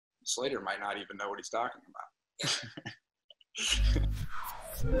Slater might not even know what he's talking about.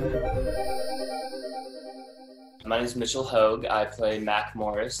 My name is Mitchell Hoog. I play Mac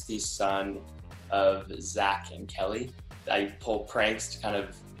Morris, the son of Zach and Kelly. I pull pranks to kind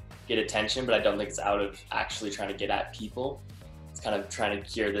of get attention, but I don't think it's out of actually trying to get at people. It's kind of trying to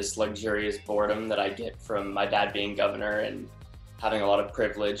cure this luxurious boredom that I get from my dad being governor and having a lot of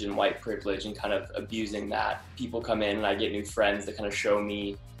privilege and white privilege and kind of abusing that. People come in and I get new friends that kind of show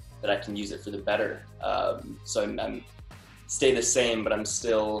me that I can use it for the better. So I'm stay the same, but I'm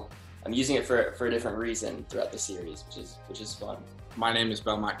using it for a different reason throughout the series, which is fun. My name is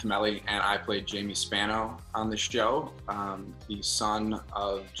Belmont Cameli, and I played Jamie Spano on the show, the son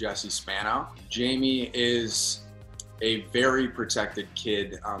of Jesse Spano. Jamie is a very protected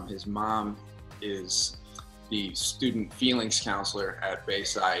kid. His mom is the student feelings counselor at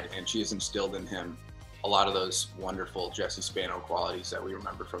Bayside, and she has instilled in him a lot of those wonderful Jesse Spano qualities that we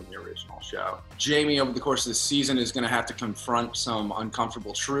remember from the original show. Jamie, over the course of the season, is going to have to confront some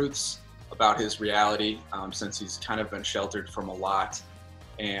uncomfortable truths about his reality, since he's kind of been sheltered from a lot,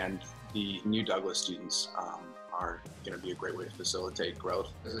 and the new Douglas students are going to be a great way to facilitate growth.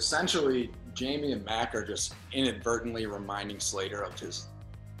 Because essentially, Jamie and Mac are just inadvertently reminding Slater of his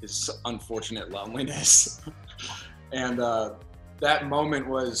unfortunate loneliness. And that moment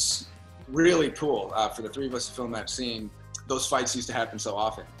was really cool for the three of us to film that scene. Those fights used to happen so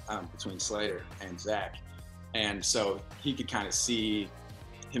often between Slater and Zach. And so he could kind of see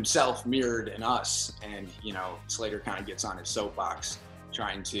himself mirrored in us, and Slater kind of gets on his soapbox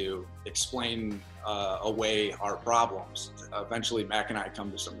trying to explain away our problems. Eventually Mac and I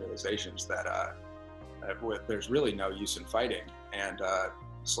come to some realizations that there's really no use in fighting, and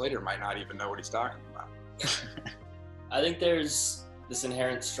Slater might not even know what he's talking about. I think there's this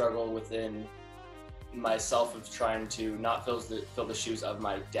inherent struggle within myself of trying to not fill the shoes of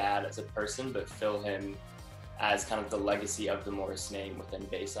my dad as a person, but fill him as kind of the legacy of the Morris name within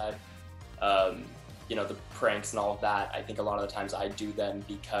Bayside. The pranks and all of that, I think a lot of the times I do them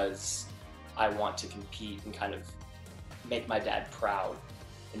because I want to compete and kind of make my dad proud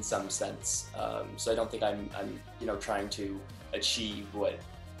in some sense. So I don't think I'm trying to achieve what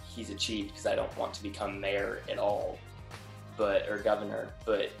he's achieved, because I don't want to become mayor at all, or governor,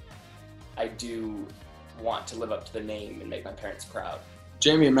 but I do want to live up to the name and make my parents proud.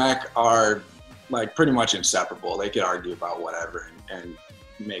 Jamie and Mac are like pretty much inseparable. They could argue about whatever and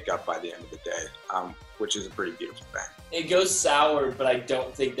make up by the end of the day, which is a pretty beautiful thing. It goes sour, but I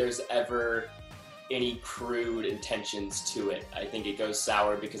don't think there's ever any crude intentions to it. I think it goes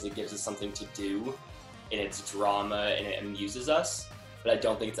sour because it gives us something to do, and it's drama and it amuses us, but I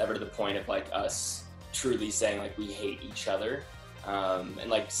don't think it's ever to the point of like us truly saying like we hate each other. And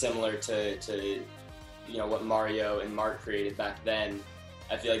like similar to what Mario and Mark created back then,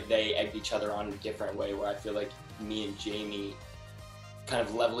 I feel like they egged each other on in a different way, where I feel like me and Jamie kind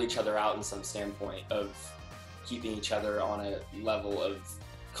of level each other out in some standpoint of keeping each other on a level of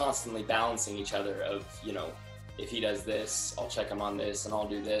constantly balancing each other of, if he does this, I'll check him on this, and I'll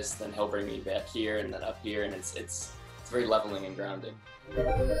do this, then he'll bring me back here and then up here, and it's very leveling and grounding.